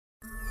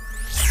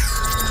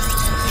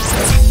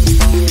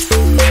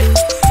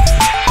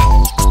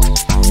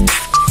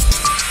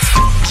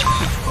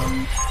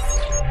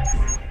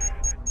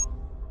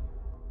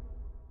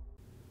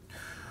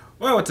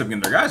What's up,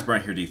 again there, guys?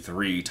 Brian here,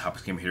 D3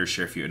 Topics Game here to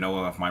share with you another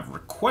one of my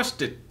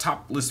requested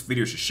top list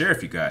videos to share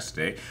with you guys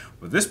today.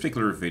 With this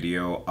particular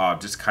video,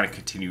 just kind of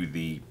continue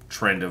the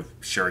trend of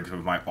sharing some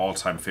of my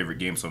all-time favorite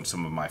games on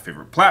some of my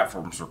favorite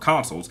platforms or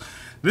consoles.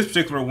 This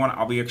particular one,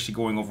 I'll be actually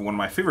going over one of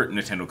my favorite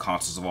Nintendo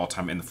consoles of all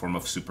time in the form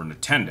of Super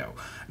Nintendo.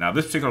 Now,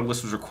 this particular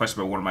list was requested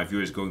by one of my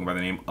viewers going by the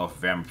name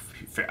of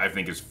I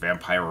think it's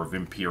Vampire or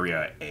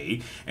Vampiria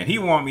A, and he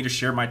wanted me to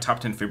share my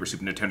top 10 favorite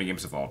Super Nintendo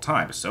games of all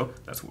time, so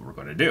that's what we're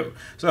going to do.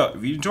 So,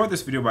 if you enjoyed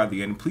this video by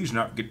the end, please do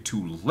not forget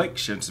to like,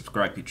 share, and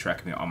subscribe. Keep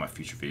tracking me on my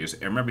future videos.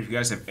 And remember, if you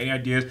guys have any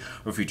ideas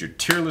for future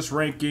tier list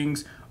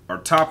rankings, or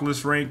top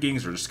list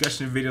rankings, or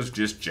discussion videos,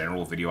 just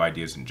general video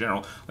ideas in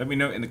general, let me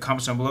know in the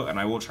comments down below, and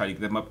I will try to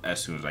get them up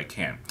as soon as I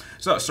can.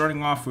 So,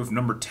 starting off with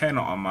number 10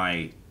 on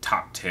my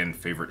top 10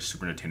 favorite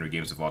Super Nintendo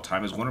games of all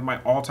time is one of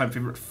my all-time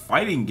favorite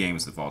fighting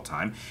games of all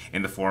time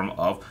in the form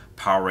of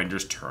Power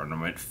Rangers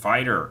Tournament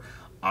Fighter.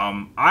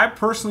 I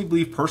personally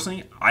believe,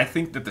 I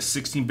think that the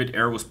 16-bit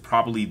era was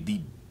probably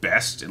the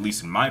best, at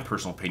least in my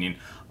personal opinion,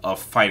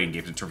 of fighting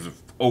games in terms of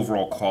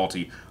overall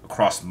quality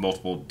across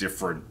multiple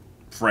different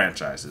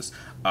franchises.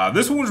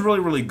 This one was really,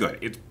 really good.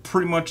 It's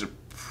pretty much a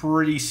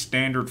pretty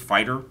standard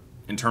fighter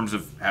in terms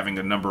of having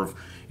a number of,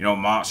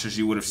 monsters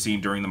you would have seen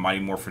during the Mighty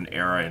Morphin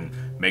era and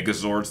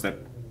Megazords that,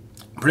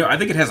 I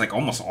think it has like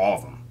almost all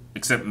of them,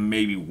 except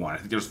maybe one. I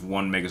think there's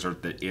one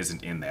Megazord that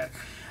isn't in that.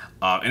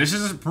 And it's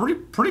just a pretty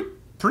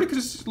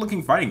good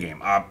looking fighting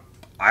game.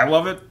 I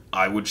love it.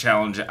 I would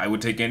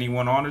take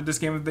anyone on at this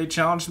game if they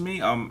challenged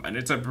me. And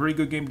it's a pretty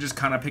good game to just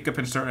kind of pick up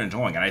and start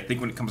enjoying. And I think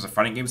when it comes to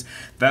fighting games,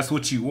 that's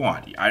what you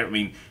want. I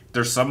mean,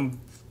 there's some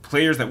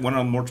players that want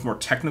a much more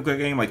technical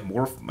game,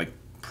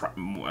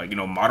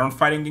 modern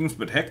fighting games.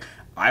 But heck,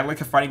 I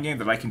like a fighting game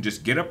that I can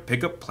just get up,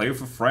 pick up, play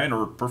with a friend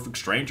or a perfect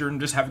stranger, and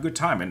just have a good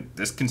time. And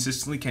this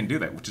consistently can do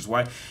that, which is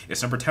why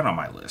it's number 10 on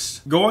my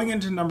list. Going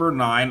into number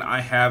 9,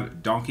 I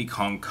have Donkey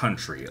Kong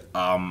Country.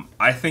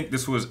 I think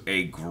this was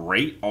a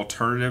great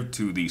alternative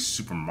to the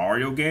Super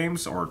Mario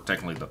games, or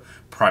technically the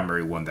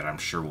primary one that I'm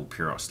sure will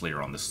appear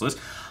later on this list.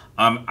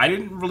 I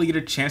didn't really get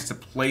a chance to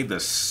play the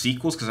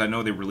sequels because I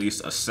know they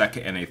released a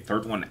second and a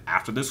third one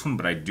after this one,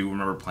 but I do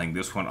remember playing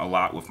this one a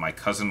lot with my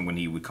cousin when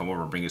he would come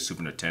over and bring his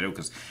Super Nintendo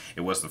because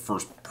it was the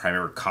first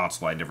primary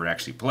console I never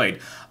actually played.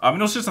 And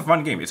it was just a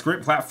fun game. It's a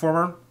great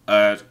platformer.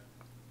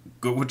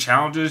 Good with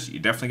challenges. You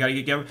definitely got to get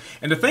together.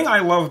 And the thing I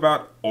love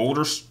about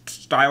older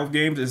style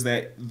games is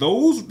that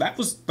that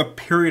was the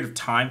period of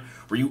time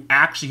where you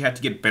actually had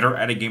to get better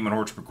at a game in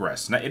order to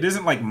progress. Now, it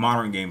isn't like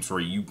modern games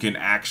where you can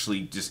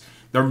actually just...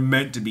 They're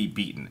meant to be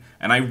beaten.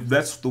 And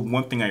that's the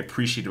one thing I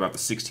appreciate about the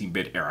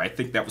 16-bit era. I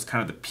think that was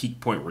kind of the peak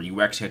point where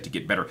you actually had to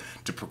get better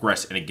to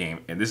progress in a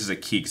game. And this is a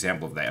key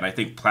example of that. And I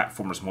think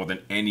platformers, more than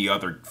any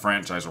other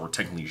franchise, or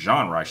technically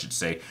genre, I should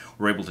say,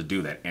 were able to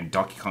do that. And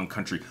Donkey Kong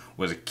Country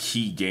was a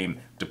key game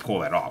to pull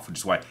that off, which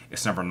is why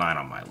it's number 9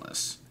 on my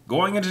list.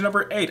 Going into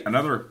number 8,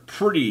 another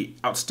pretty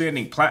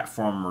outstanding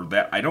platformer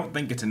that I don't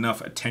think gets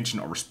enough attention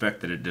or respect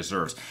that it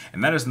deserves.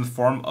 And that is in the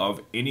form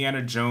of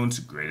Indiana Jones'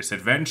 Greatest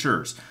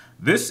Adventures.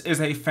 This is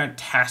a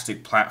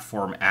fantastic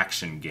platform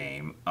action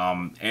game,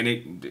 and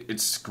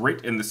it's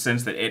great in the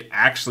sense that it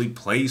actually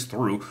plays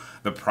through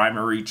the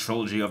primary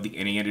trilogy of the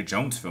Indiana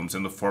Jones films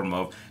in the form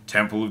of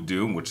Temple of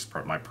Doom, which is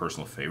my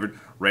personal favorite,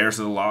 Raiders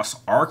of the Lost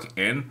Ark,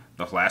 and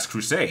The Last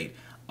Crusade.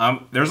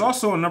 There's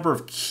also a number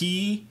of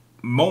key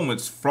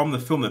moments from the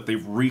film that they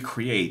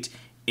recreate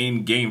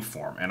in game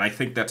form, and I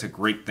think that's a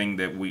great thing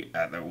that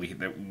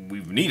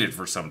we've needed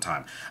for some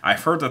time.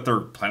 I've heard that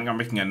they're planning on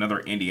making another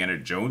Indiana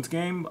Jones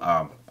game.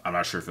 I'm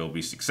not sure if it'll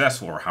be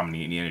successful or how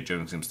many Indiana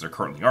Jones games there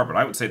currently are, but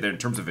I would say that in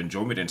terms of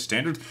enjoyment and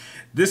standards,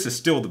 this is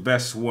still the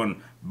best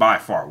one by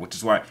far, which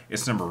is why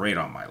it's number 8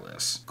 on my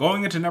list.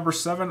 Going into number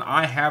 7,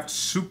 I have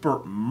Super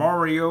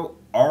Mario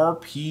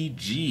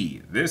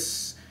RPG.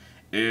 This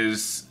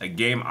is a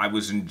game I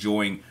was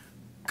enjoying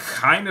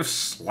kind of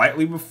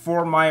slightly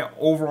before my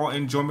overall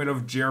enjoyment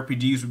of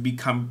JRPGs would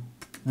become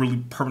really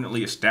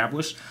permanently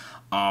established.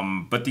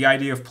 But the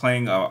idea of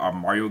playing a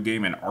Mario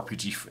game in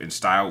RPG in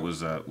style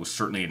was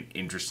certainly an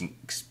interesting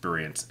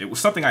experience. It was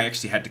something I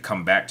actually had to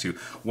come back to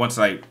once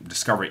I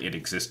discovered it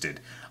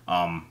existed.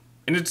 And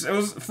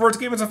for its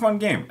game, it's a fun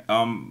game.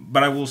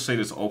 But I will say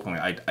this openly,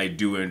 I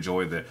do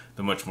enjoy the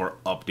much more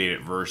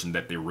updated version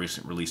that they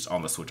recently released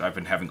on the Switch. I've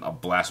been having a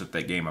blast with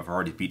that game. I've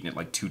already beaten it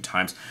like 2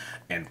 times,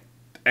 and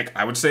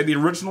I would say the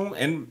original,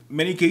 in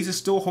many cases,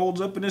 still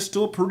holds up and is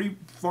still a pretty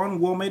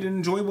fun, well-made, and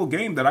enjoyable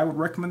game that I would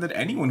recommend that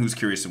anyone who's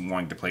curious and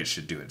wanting to play it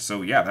should do it.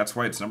 So yeah, that's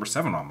why it's number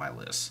 7 on my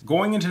list.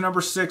 Going into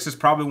number 6 is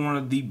probably one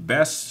of the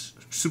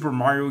best Super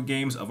Mario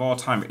games of all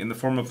time in the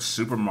form of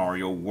Super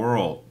Mario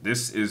World.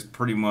 This is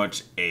pretty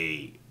much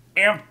a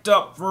amped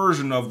up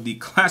version of the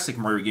classic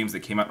Mario games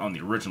that came out on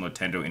the original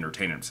Nintendo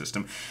Entertainment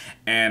System,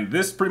 and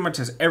this pretty much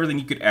has everything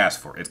you could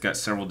ask for. It's got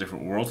several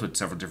different worlds with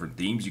several different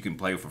themes. You can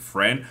play with a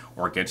friend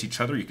or against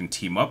each other. You can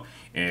team up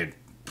and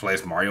play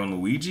as Mario and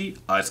Luigi.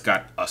 It's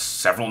got a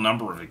several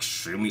number of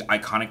extremely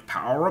iconic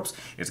power-ups.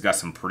 It's got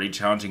some pretty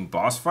challenging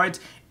boss fights.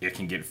 It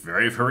can get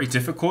very, very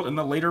difficult in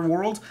the later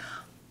world.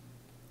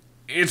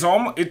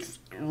 it's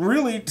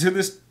really, to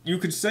this, you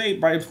could say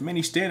by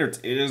many standards,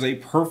 it is a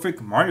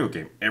perfect Mario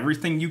game.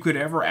 Everything you could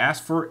ever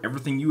ask for,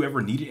 everything you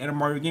ever needed in a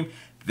Mario game,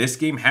 this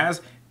game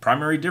has.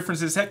 Primary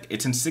difference is, heck,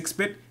 it's in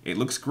 6-bit, it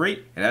looks great,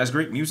 it has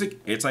great music,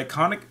 it's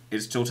iconic,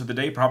 it's still to the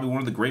day probably one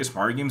of the greatest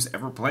Mario games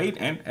ever played,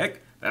 and heck,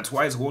 that's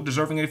why it's well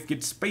deserving if it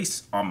gets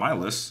space on my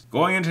list.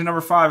 Going into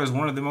number 5 is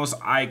one of the most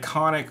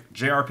iconic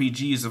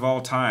JRPGs of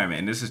all time,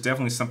 and this is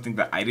definitely something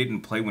that I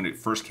didn't play when it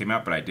first came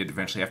out, but I did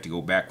eventually have to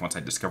go back once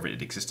I discovered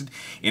it existed,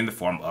 in the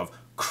form of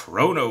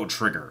Chrono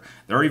Trigger.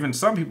 There are even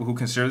some people who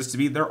consider this to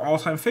be their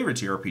all-time favorite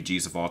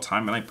JRPGs of all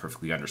time, and I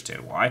perfectly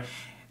understand why.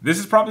 This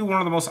is probably one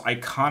of the most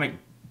iconic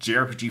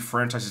JRPG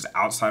franchises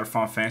outside of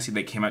Final Fantasy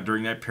that came out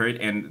during that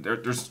period, and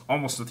there's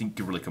almost nothing you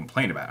can really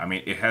complain about. I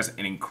mean, it has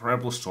an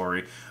incredible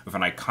story with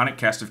an iconic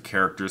cast of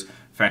characters,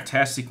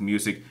 fantastic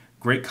music,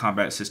 great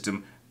combat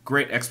system,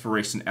 great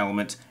exploration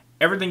elements,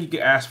 everything you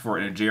could ask for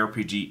in a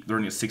JRPG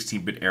during the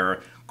 16-bit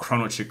era,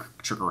 Chrono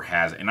Trigger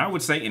has. And I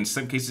would say in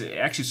some cases it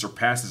actually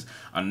surpasses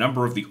a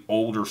number of the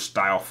older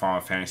style Final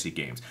Fantasy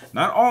games.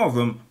 Not all of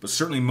them, but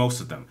certainly most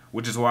of them,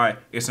 which is why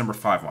it's number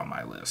 5 on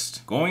my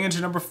list. Going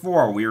into number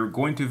 4, we are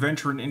going to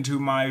venture into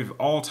my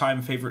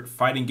all-time favorite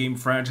fighting game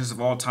franchise of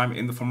all time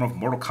in the form of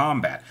Mortal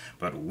Kombat.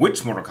 But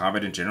which Mortal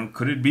Kombat in general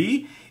could it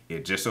be?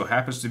 It just so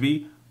happens to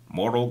be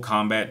Mortal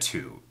Kombat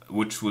 2.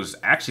 Which was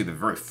actually the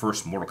very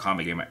first Mortal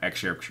Kombat game I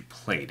actually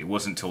played. It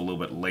wasn't until a little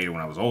bit later when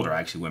I was older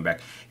I actually went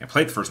back and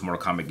played the first Mortal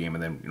Kombat game,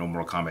 and then, you know,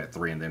 Mortal Kombat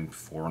 3, and then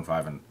 4 and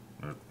 5, and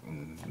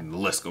the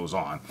list goes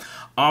on.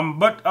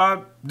 But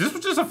this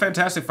was just a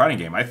fantastic fighting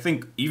game. I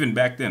think even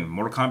back then,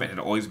 Mortal Kombat had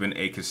always been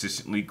a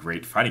consistently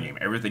great fighting game.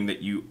 Everything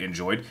that you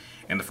enjoyed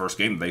in the first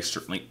game, they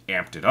certainly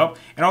amped it up.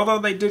 And although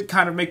they did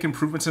kind of make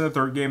improvements in the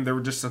third game, there were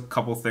just a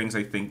couple things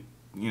I think,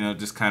 you know,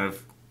 just kind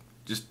of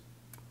just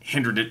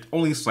hindered it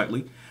only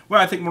slightly. Well,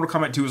 I think Mortal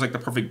Kombat 2 was like the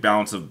perfect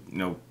balance of, you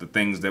know, the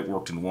things that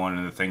worked in 1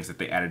 and the things that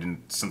they added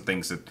in, some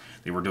things that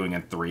they were doing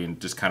in 3, and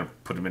just kind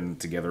of put them in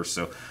together.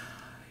 So,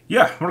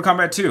 yeah, Mortal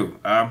Kombat 2.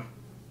 I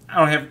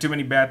don't have too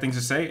many bad things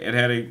to say. It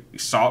had a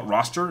solid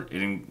roster.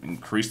 It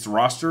increased the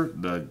roster.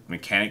 The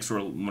mechanics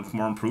were much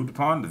more improved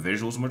upon. The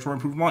visuals were much more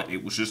improved upon.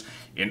 It was just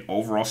an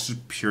overall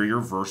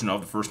superior version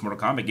of the first Mortal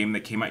Kombat game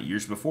that came out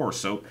years before.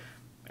 So,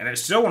 and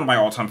it's still one of my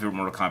all-time favorite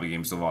Mortal Kombat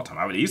games of all time.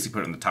 I would easily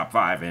put it in the top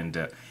 5, and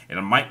it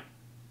might.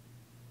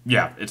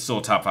 Yeah, it's still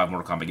a top 5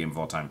 Mortal Kombat game of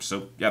all time.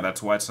 So, yeah,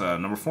 that's why it's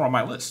number 4 on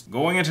my list.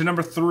 Going into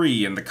number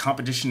 3, and the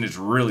competition is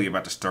really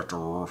about to start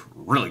to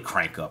really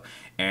crank up.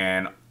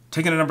 And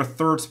taking a number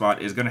 3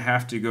 spot is going to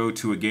have to go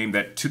to a game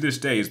that, to this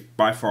day, is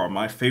by far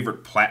my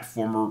favorite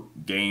platformer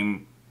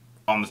game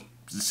on the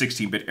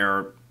 16-bit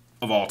era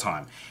of all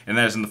time. And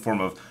that is in the form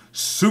of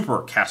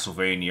Super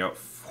Castlevania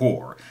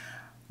 4.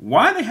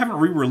 Why they haven't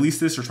re-released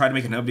this or tried to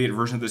make an updated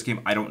version of this game,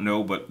 I don't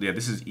know. But, yeah,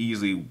 this is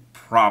easily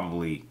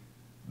probably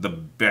the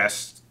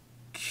best.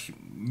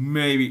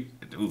 Maybe,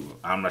 ooh,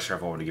 I'm not sure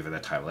if I want to give it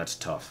that title. That's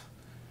tough.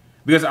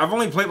 Because I've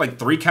only played like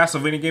 3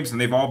 Castlevania games,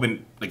 and they've all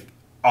been like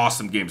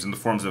awesome games in the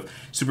forms of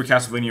Super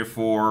Castlevania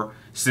 4,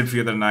 Symphony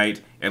of the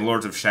Night, and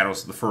Lords of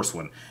Shadows, the first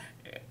one.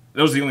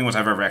 Those are the only ones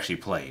I've ever actually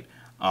played.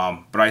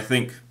 But I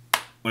think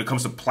when it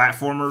comes to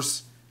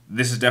platformers,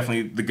 this is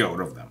definitely the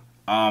GOAT of them.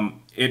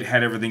 It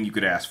had everything you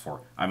could ask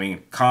for. I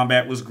mean,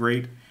 combat was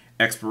great.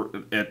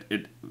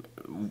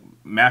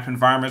 Map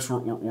environments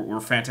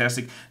were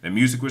fantastic. The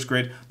music was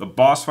great. The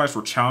boss fights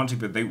were challenging,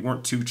 but they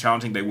weren't too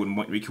challenging. They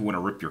wouldn't make you want to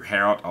rip your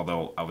hair out.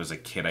 Although I was a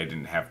kid, I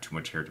didn't have too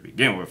much hair to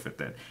begin with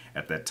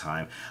at that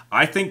time.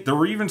 I think there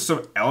were even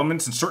some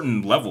elements in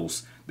certain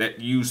levels that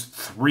used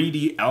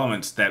 3D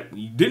elements that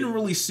you didn't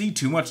really see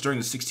too much during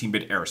the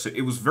 16-bit era. So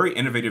it was very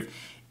innovative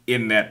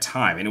in that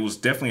time, and it was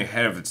definitely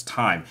ahead of its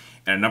time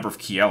in a number of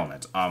key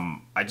elements.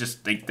 I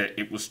just think that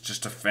it was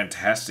just a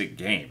fantastic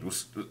game.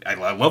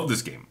 I love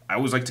this game. I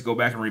always like to go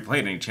back and replay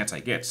it any chance I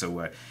get.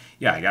 So,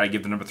 yeah, I gotta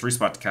give the number 3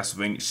 spot to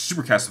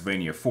Super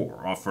Castlevania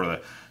 4 for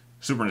the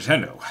Super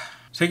Nintendo.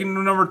 Taking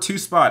the number 2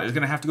 spot is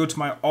gonna have to go to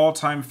my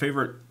all-time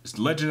favorite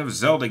Legend of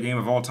Zelda game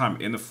of all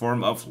time in the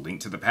form of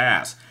Link to the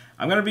Past.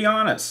 I'm gonna be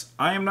honest,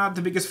 I am not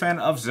the biggest fan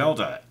of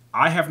Zelda.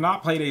 I have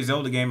not played a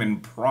Zelda game in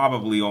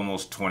probably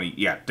almost 20,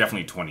 yeah,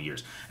 definitely 20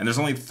 years. And there's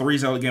only 3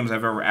 Zelda games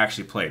I've ever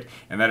actually played.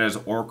 And that is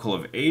Oracle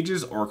of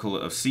Ages, Oracle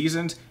of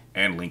Seasons,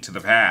 and Link to the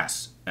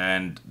Past.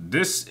 And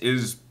this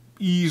is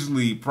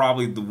easily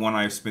probably the one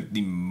I've spent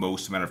the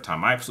most amount of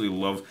time. I absolutely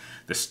love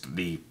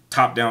the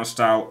top-down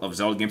style of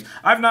Zelda games.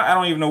 I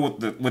don't even know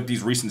what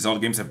these recent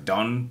Zelda games have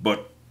done,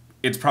 but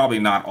it's probably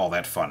not all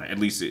that fun. At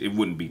least it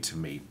wouldn't be to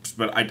me.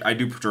 But I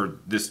do prefer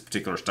this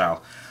particular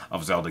style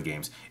of Zelda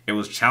games. It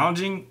was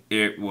challenging.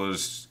 It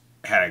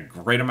had a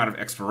great amount of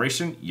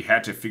exploration. You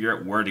had to figure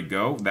out where to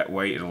go. That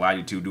way it allowed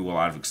you to do a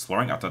lot of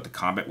exploring. I thought the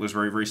combat was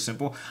very, very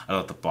simple. I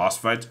thought the boss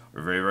fights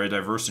were very, very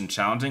diverse and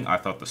challenging. I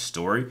thought the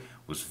story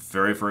was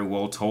very, very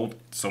well told.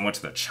 So much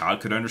that a child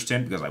could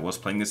understand because I was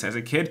playing this as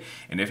a kid.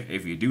 And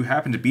if you do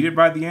happen to beat it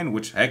by the end,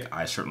 which, heck,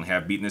 I certainly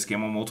have beaten this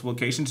game on multiple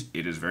occasions,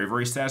 it is very,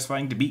 very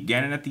satisfying to beat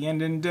Ganon at the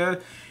end and,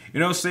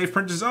 save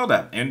Princess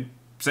Zelda and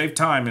save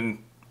time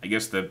and, I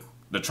guess, the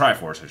the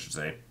Triforce, I should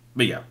say.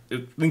 But yeah,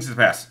 Link's to the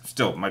Past,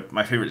 still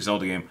my favorite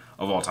Zelda game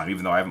of all time,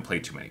 even though I haven't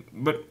played too many.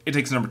 But it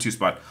takes the number 2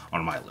 spot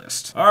on my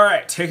list.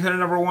 Alright, taking the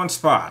number 1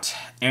 spot.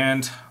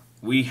 And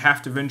we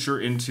have to venture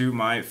into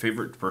my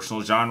favorite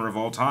personal genre of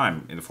all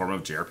time in the form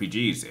of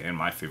JRPGs, and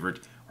my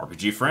favorite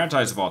RPG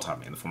franchise of all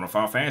time in the form of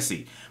Final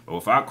Fantasy. But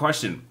without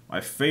question,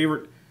 my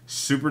favorite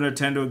Super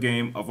Nintendo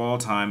game of all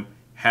time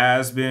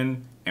has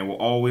been and will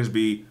always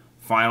be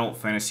Final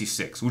Fantasy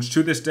VI, which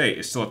to this day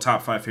is still a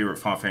top 5 favorite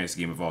Final Fantasy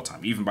game of all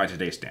time, even by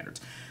today's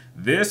standards.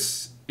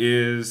 This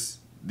is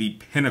the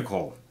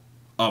pinnacle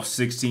of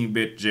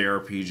 16-bit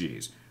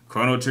JRPGs.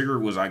 Chrono Trigger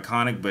was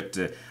iconic, but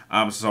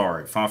I'm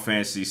sorry, Final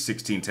Fantasy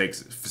 16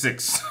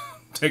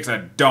 takes a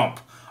dump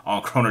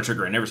on Chrono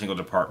Trigger in every single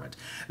department.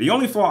 The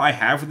only flaw I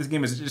have with this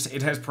game is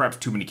it has perhaps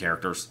too many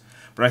characters,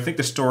 but I think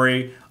the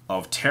story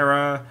of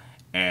Terra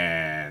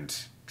and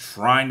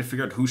trying to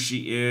figure out who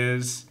she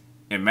is,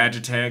 and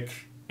Magitek,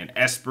 and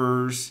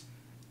Espers,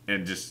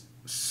 and just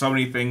so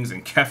many things,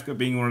 and Kefka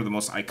being one of the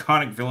most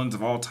iconic villains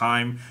of all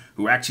time,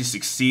 who actually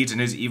succeeds in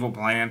his evil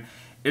plan.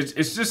 It's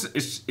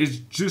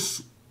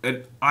just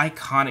an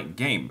iconic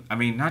game. I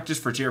mean, not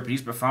just for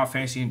JRPGs, but Final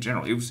Fantasy in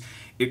general.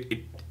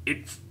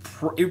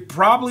 It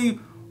probably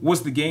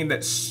was the game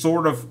that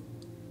sort of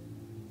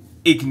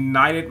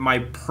ignited my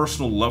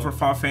personal love for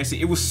Final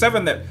Fantasy. It was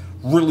 7 that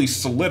really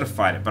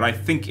solidified it, but I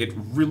think it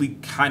really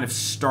kind of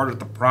started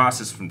the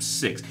process from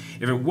 6.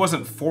 If it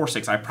wasn't for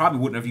 6, I probably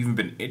wouldn't have even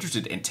been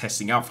interested in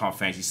testing out Final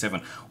Fantasy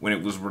 7 when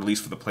it was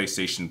released for the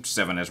PlayStation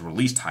 7 as a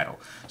release title.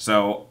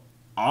 So,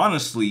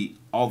 honestly,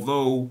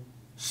 although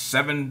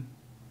 7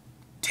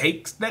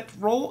 takes that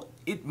role,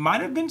 it might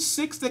have been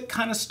 6 that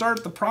kind of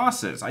started the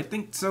process. I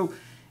think so.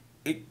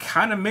 It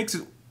kind of makes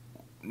it,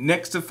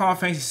 next to Final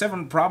Fantasy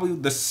VII, probably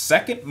the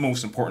second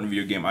most important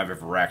video game I've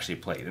ever actually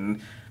played, and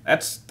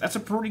that's a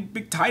pretty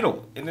big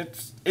title, and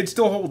it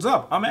still holds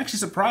up. I'm actually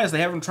surprised they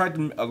haven't tried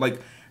to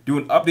do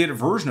an updated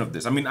version of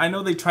this. I mean, I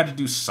know they tried to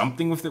do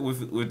something with it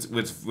with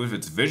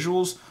its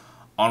visuals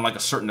on like a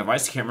certain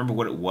device. I can't remember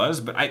what it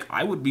was, but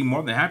I would be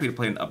more than happy to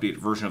play an updated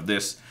version of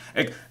this.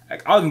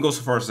 I'll even go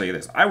so far as to say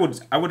this: I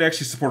would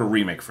actually support a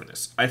remake for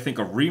this. I think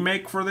a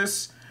remake for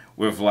this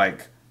with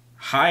like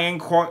high-end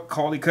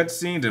quality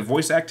cutscenes and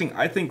voice acting,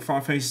 I think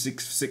Final Fantasy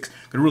VI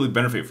could really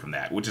benefit from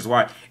that, which is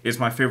why it's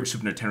my favorite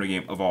Super Nintendo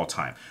game of all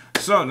time.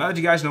 So, now that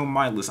you guys know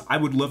my list, I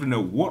would love to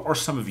know what are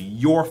some of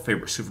your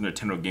favorite Super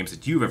Nintendo games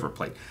that you've ever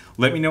played.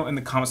 Let me know in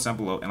the comments down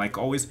below, and like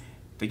always,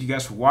 thank you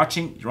guys for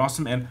watching. You're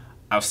awesome, and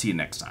I'll see you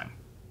next time.